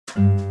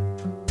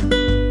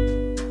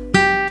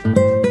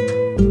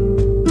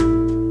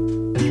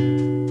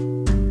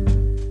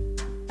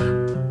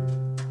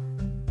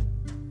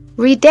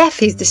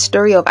Redeath is the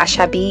story of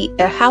Ashabi,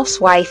 a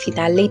housewife in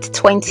her late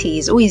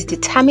 20s who is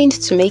determined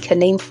to make a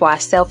name for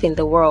herself in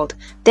the world,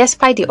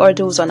 despite the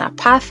hurdles on her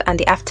path and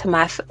the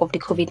aftermath of the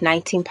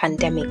COVID-19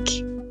 pandemic.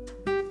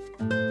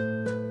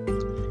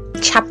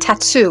 Chapter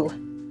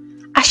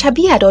 2.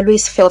 Ashabi had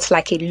always felt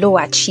like a low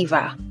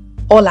achiever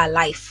all her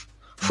life,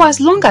 for as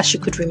long as she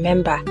could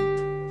remember.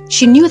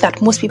 She knew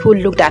that most people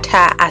looked at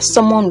her as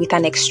someone with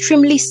an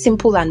extremely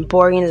simple and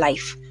boring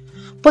life.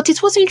 But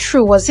it wasn't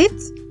true, was it?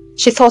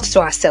 She thought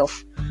to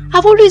herself,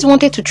 I've always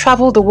wanted to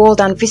travel the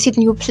world and visit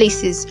new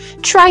places,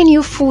 try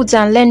new foods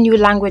and learn new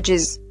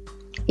languages.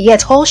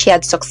 Yet all she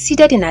had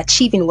succeeded in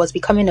achieving was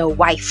becoming a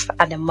wife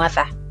and a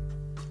mother.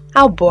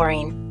 How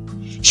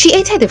boring. She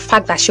hated the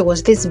fact that she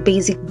was this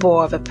basic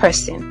bore of a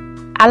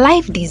person. Her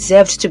life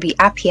deserved to be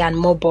happier and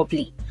more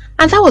bubbly,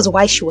 and that was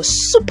why she was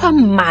super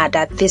mad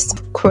at this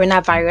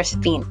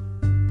coronavirus thing.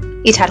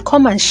 It had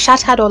come and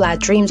shattered all her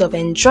dreams of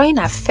enjoying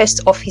her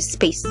first office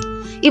space,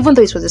 even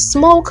though it was a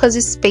small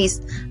cozy space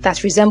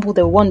that resembled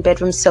a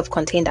one-bedroom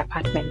self-contained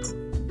apartment.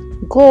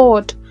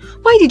 God,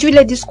 why did you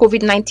let this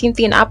COVID-19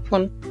 thing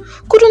happen?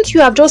 Couldn't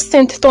you have just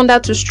sent thunder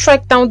to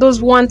strike down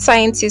those one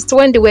scientists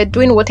when they were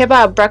doing whatever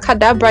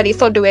abracadabra they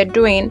thought they were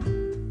doing?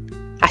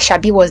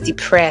 Ashabi was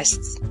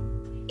depressed.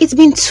 It's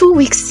been 2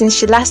 weeks since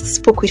she last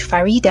spoke with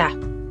Farida,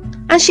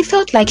 and she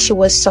felt like she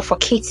was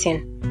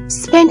suffocating,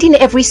 spending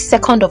every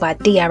second of her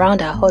day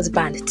around her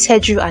husband,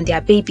 Teju, and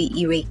their baby,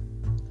 Ire.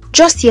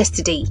 Just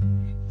yesterday,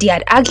 they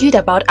had argued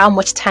about how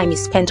much time he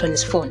spent on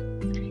his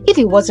phone. If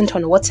he wasn't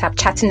on WhatsApp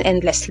chatting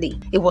endlessly,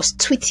 he was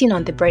tweeting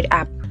on the Bread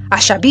app.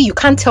 Ashabi, you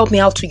can't tell me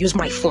how to use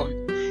my phone.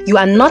 You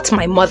are not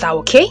my mother,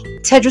 okay?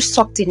 Teju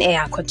sucked in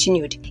air and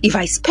continued. If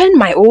I spend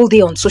my whole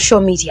day on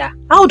social media,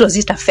 how does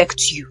it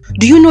affect you?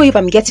 Do you know if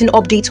I'm getting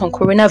updates on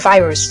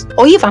coronavirus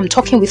or if I'm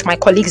talking with my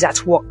colleagues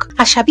at work?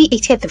 Ashabi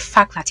hated the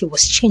fact that he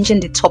was changing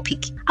the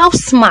topic. How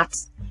smart!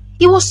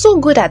 He was so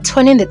good at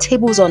turning the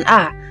tables on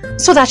her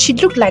so that she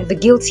looked like the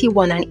guilty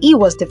one and he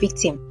was the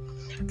victim.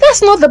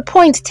 That's not the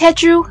point,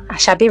 Teju,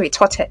 Ashabi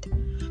retorted.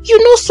 You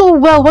know so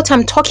well what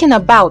I'm talking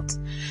about.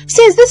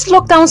 Since this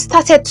lockdown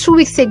started 2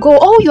 weeks ago,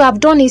 all you have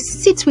done is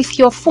sit with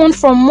your phone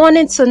from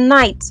morning to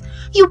night.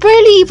 You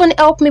barely even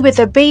help me with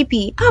the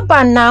baby.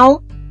 Abba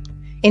now.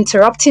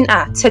 Interrupting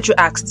her, Teju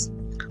asked,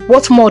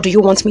 what more do you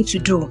want me to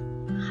do?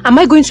 Am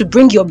I going to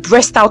bring your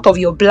breast out of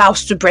your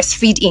blouse to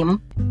breastfeed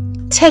him?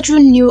 Teju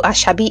knew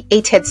Ashabi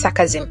hated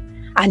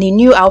sarcasm, and he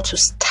knew how to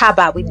stab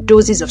her with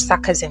doses of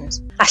sarcasm.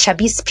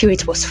 Ashabi's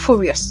spirit was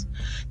furious.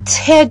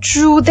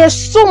 Teju, there's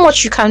so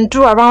much you can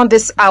do around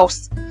this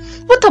house.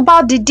 What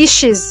about the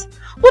dishes?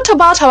 What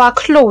about our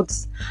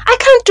clothes? I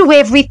can't do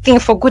everything,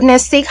 for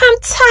goodness sake. I'm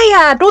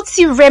tired. Don't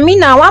see Remy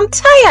now. I'm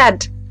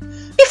tired.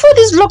 Before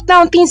this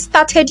lockdown thing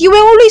started, you were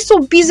always so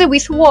busy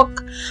with work.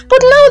 But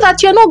now that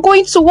you're not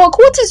going to work,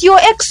 what is your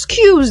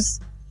excuse?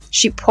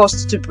 She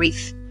paused to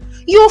breathe.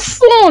 Your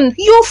phone.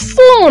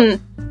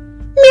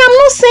 Me, I'm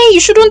not saying you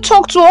shouldn't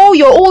talk to all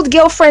your old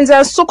girlfriends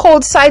and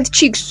so-called side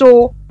chicks,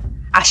 so...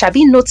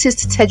 Ashabi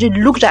noticed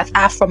Teju looked at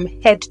her from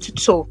head to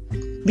toe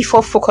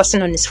before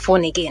focusing on his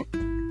phone again.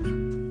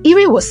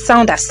 Ire was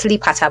sound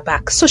asleep at her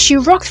back, so she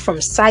rocked from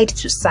side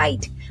to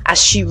side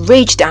as she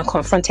raged and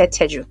confronted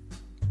Teju.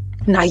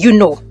 Now you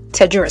know,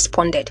 Teju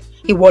responded.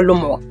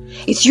 Iwolomo,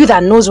 it's you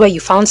that knows where you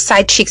found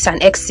side chicks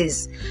and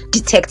exes,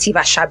 Detective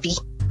Ashabi.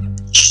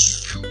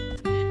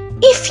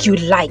 If you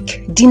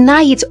like,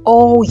 deny it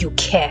all you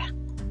care.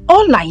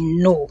 All I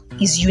know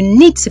is you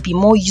need to be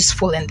more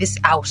useful in this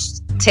house,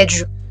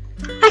 Teju.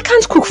 I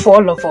can't cook for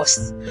all of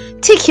us,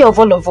 take care of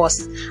all of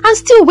us, and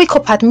still wake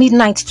up at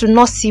midnight to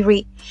nurse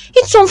Siri.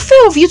 It's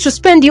unfair of you to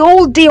spend the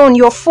whole day on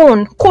your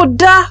phone.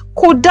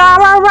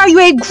 Rara,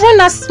 you're a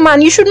grown-ass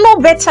man, you should know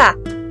better.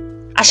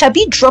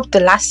 Ashabi dropped the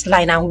last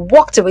line and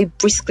walked away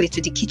briskly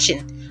to the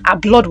kitchen. Her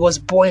blood was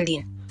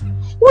boiling.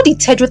 Who did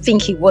Teju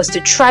think he was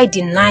to try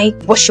deny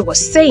what she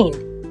was saying?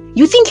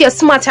 You think you're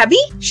smart, Abi?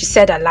 She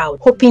said aloud,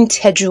 hoping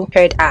Teju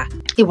heard her.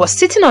 He was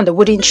sitting on the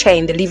wooden chair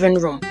in the living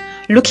room,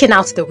 looking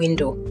out the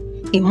window.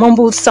 He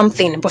mumbled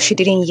something, but she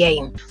didn't hear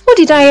him. What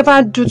did I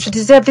ever do to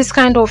deserve this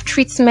kind of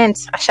treatment?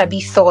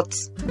 Ashabi thought.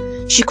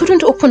 She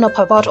couldn't open up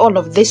about all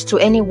of this to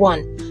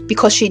anyone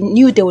because she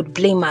knew they would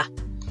blame her.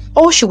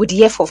 All she would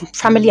hear from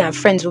family and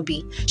friends would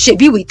be,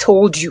 Shebi, we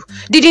told you.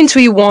 Didn't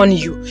we warn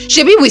you?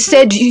 Shebi,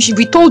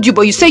 we told you,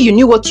 but you said you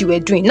knew what you were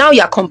doing. Now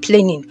you're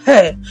complaining.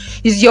 Hey,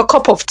 is your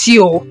cup of tea?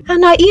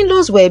 And her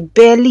in-laws were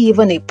barely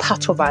even a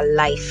part of her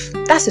life.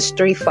 That's a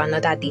story for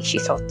another day, she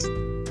thought.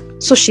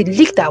 So she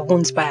licked her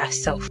wounds by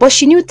herself. But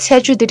she knew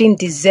Teju didn't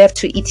deserve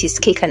to eat his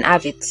cake and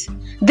have it.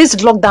 This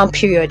lockdown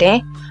period,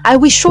 I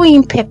will show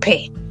him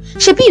Pepe.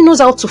 Shebi knows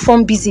how to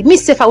form busy. Me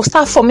self, I will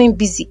start forming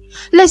busy.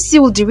 Let's see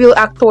who the real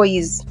actor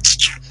is.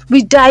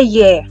 We die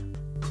here.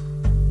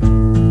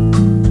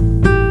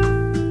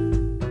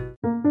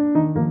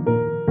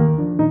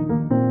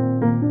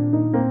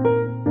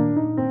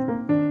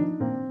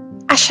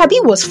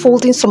 Ashabi was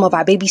folding some of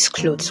her baby's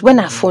clothes when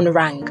her phone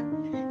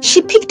rang.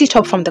 She picked it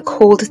up from the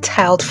cold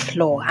tiled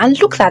floor and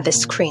looked at the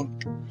screen.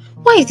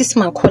 Why is this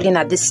man calling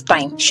at this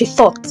time? She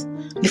thought,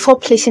 before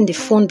placing the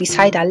phone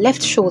beside her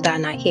left shoulder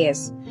and her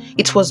ears.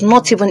 It was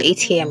not even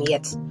 8 a.m.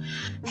 yet.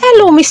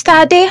 Hello,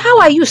 Mr. Ade,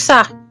 how are you,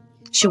 sir?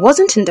 She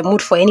wasn't in the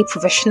mood for any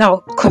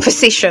professional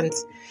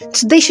conversations.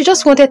 Today she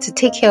just wanted to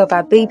take care of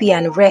her baby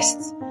and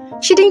rest.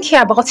 She didn't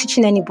care about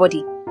teaching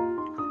anybody.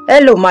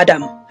 Hello,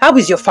 madam. How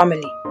is your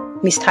family?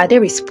 Mr. Ade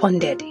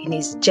responded in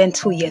his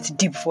gentle yet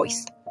deep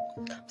voice.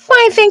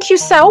 Fine, thank you,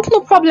 sir. Hope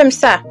no problem,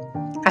 sir.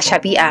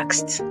 Ashabi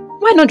asked.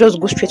 Why not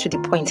just go straight to the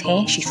point,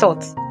 eh? She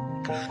thought.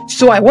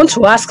 So I want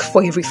to ask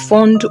for a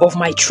refund of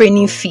my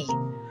training fee.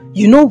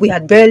 You know, we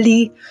had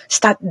barely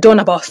done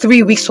about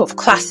 3 weeks of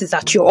classes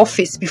at your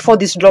office before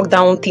this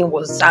lockdown thing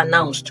was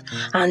announced.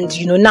 And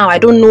now I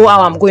don't know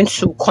how I'm going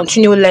to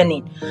continue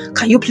learning.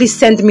 Can you please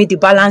send me the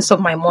balance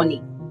of my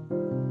money?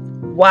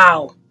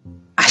 Wow.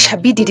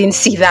 Ashabi didn't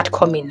see that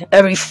coming.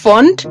 A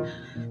refund?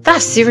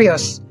 That's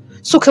serious.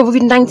 So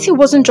COVID-19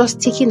 wasn't just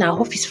taking her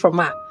office from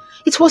her.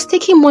 It was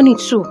taking money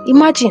too.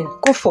 Imagine,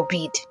 God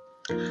forbid.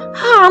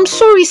 I'm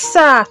sorry,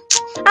 sir.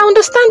 I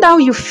understand how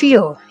you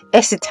feel.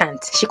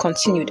 Hesitant, she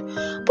continued.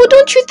 But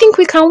don't you think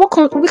we can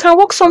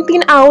work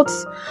something out?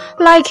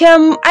 Like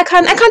I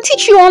can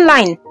teach you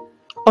online.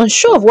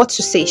 Unsure of what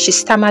to say, she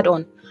stammered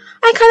on.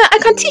 I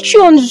can teach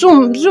you on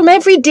Zoom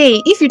every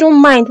day if you don't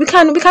mind. We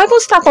can even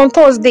start on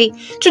Thursday.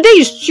 Today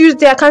is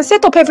Tuesday. I can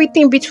set up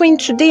everything between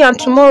today and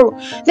tomorrow.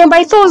 Then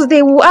by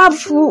Thursday we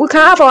can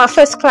have our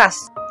first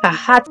class. Her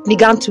heart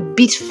began to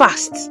beat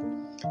fast.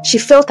 She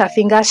felt her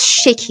fingers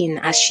shaking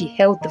as she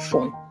held the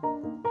phone.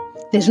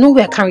 There's no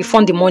way I can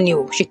refund the money,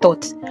 she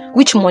thought.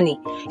 Which money?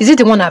 Is it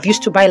the one I've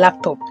used to buy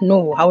laptop?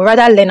 No, I would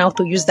rather learn how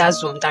to use that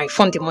Zoom than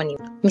refund the money.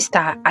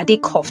 Mr.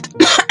 Ade coughed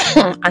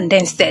and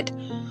then said,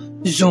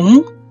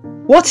 Zoom?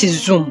 What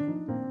is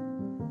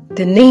Zoom?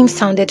 The name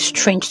sounded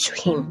strange to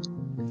him.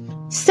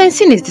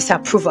 Sensing his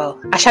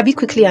disapproval, Ashabi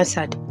quickly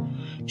answered,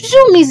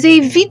 Zoom is a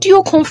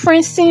video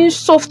conferencing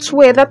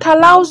software that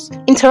allows...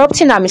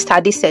 Interrupting her, Mr.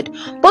 Ade said,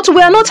 but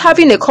we are not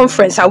having a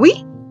conference, are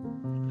we?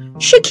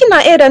 Shaking her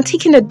head and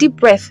taking a deep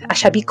breath,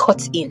 Ashabi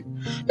cut in.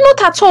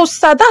 Not at all,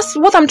 sir. That's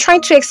what I'm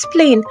trying to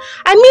explain.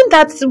 I mean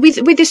that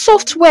with the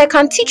software, I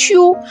can teach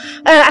you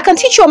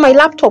on my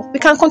laptop. We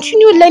can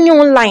continue learning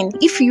online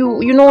if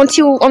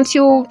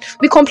until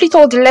we complete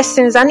all the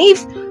lessons. And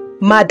if...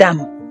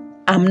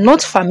 Madam, I'm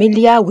not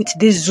familiar with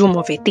this Zoom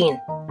of a thing,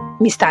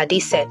 Mr.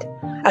 Ade said.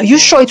 Are you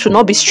sure it will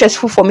not be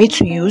stressful for me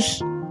to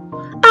use?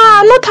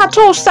 Not at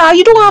all, sir.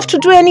 You don't have to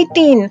do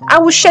anything. I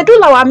will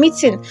schedule our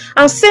meeting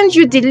and send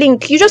you the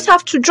link. You just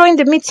have to join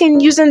the meeting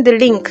using the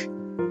link.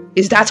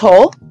 Is that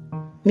all?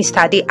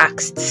 Mr. Ade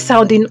asked,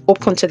 sounding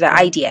open to the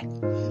idea.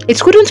 It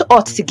couldn't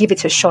hurt to give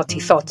it a shot, he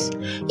thought.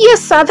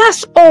 Yes, sir,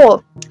 that's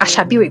all,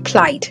 Ashabi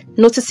replied,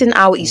 noticing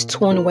how his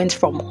tone went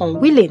from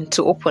unwilling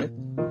to open.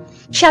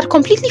 She had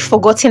completely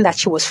forgotten that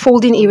she was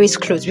folding Iri's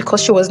clothes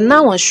because she was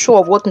now unsure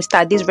of what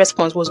Mr. Ade's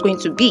response was going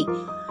to be.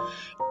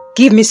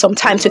 Give me some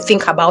time to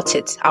think about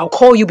it. I'll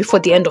call you before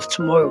the end of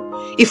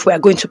tomorrow if we are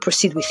going to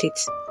proceed with it,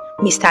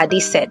 Mr.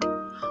 Ade said.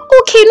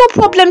 Okay, no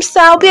problem, sir.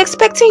 I'll be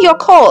expecting your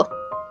call,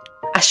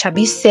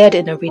 Ashabi said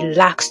in a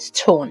relaxed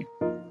tone,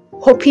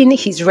 hoping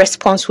his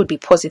response would be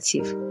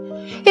positive.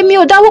 Emi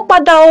o dawo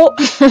pada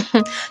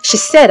o, she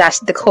said as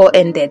the call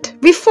ended.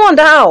 Refund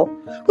how?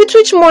 With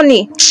which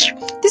money?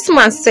 This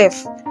man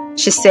safe,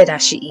 she said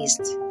as she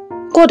eased.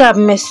 God have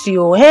mercy,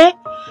 eh?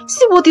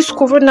 See what this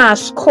corona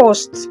has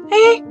cost,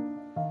 eh?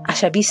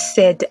 Ashabi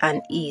said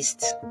and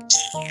eased.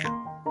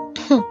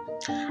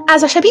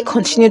 As Ashabi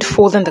continued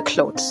folding the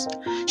clothes,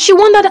 she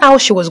wondered how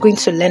she was going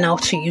to learn how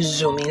to use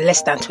Zoom in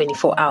less than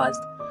 24 hours.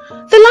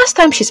 The last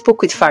time she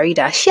spoke with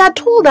Farida, she had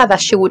told her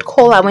that she would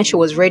call her when she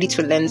was ready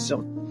to learn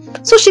Zoom.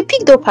 So she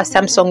picked up her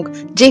Samsung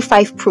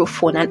J5 Pro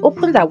phone and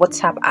opened her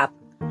WhatsApp app.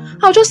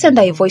 I'll just send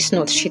her a voice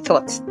note, she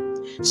thought.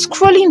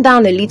 Scrolling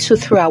down a little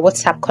through her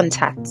WhatsApp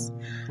contacts,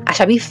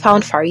 Ashabi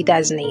found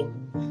Farida's name.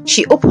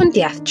 She opened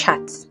their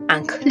chat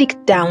and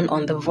clicked down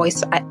on the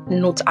voice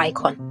note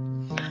icon.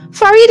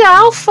 Farida,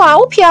 how far?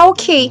 Hope you're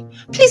okay.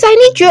 Please, I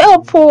need your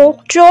help,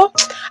 Joe.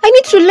 I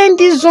need to learn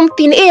this Zoom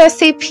thing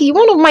ASAP.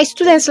 One of my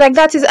students like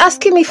that is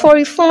asking me for a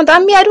refund,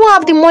 and me, I don't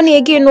have the money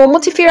again, no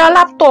multi-fira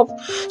laptop.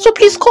 So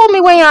please call me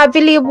when you're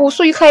available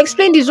so you can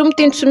explain the Zoom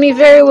thing to me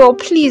very well,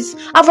 please.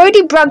 I've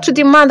already bragged to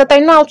the man that I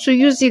know how to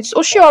use it.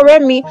 Oshi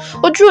Oremi,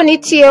 Oju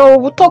Oniti,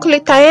 we'll talk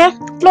later, eh?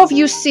 Love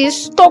you,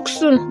 sis. Talk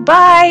soon.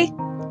 Bye.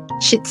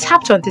 She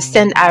tapped on the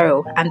send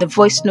arrow and the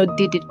voice note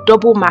did the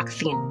double mark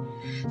thing.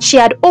 She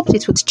had hoped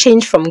it would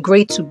change from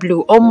grey to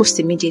blue almost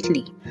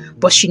immediately,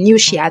 but she knew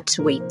she had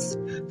to wait.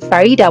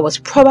 Farida was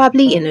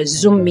probably in a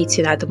Zoom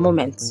meeting at the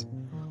moment,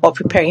 or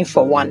preparing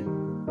for one.